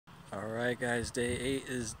Alright guys, day 8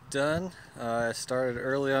 is done. I started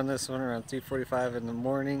early on this one around 3:45 in the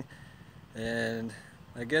morning, and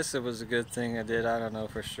I guess it was a good thing I did. I don't know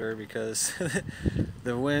for sure because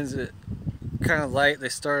the winds kind of light. They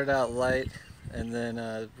started out light, and then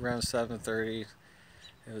around 7:30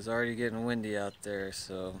 it was already getting windy out there,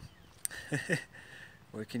 so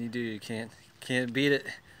what can you do? You can't beat it.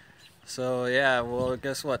 So yeah, well,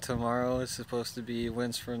 guess what, tomorrow is supposed to be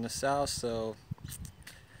winds from the south, so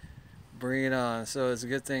bring it on. So it's a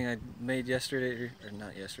good thing I made yesterday, or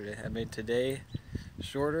not yesterday, I made today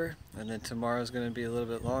shorter, and then tomorrow's going to be a little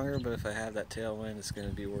bit longer, but if I have that tailwind, it's going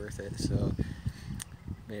to be worth it. So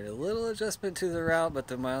made a little adjustment to the route, but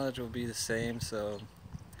the mileage will be the same, so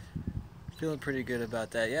feeling pretty good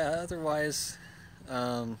about that. Yeah, otherwise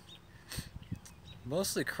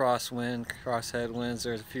mostly crosswind, cross headwinds.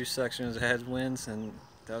 There's a few sections of headwinds, and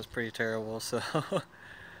that was pretty terrible, so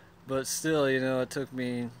but still, you know, it took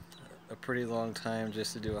me a pretty long time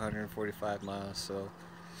just to do 145 miles, so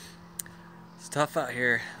it's tough out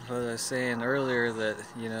here. But I was saying earlier that,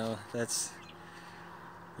 you know,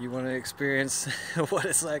 you want to experience what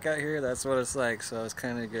it's like out here, that's what it's like, so it's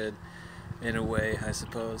kind of good in a way, I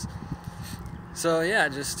suppose. So yeah,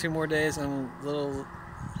 just 2 more days. I'm a little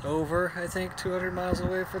over, I think, 200 miles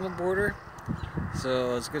away from the border,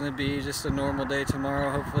 so it's going to be just a normal day tomorrow,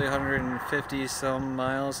 hopefully 150 some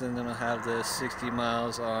miles, and then I'll have the 60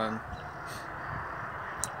 miles on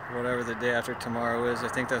whatever the day after tomorrow is. I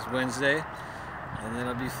think that's Wednesday, and then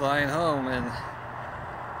I'll be flying home and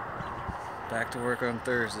back to work on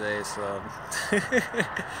Thursday. So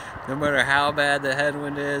no matter how bad the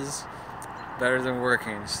headwind is, better than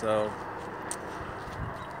working. So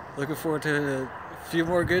looking forward to a few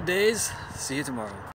more good days. See you tomorrow.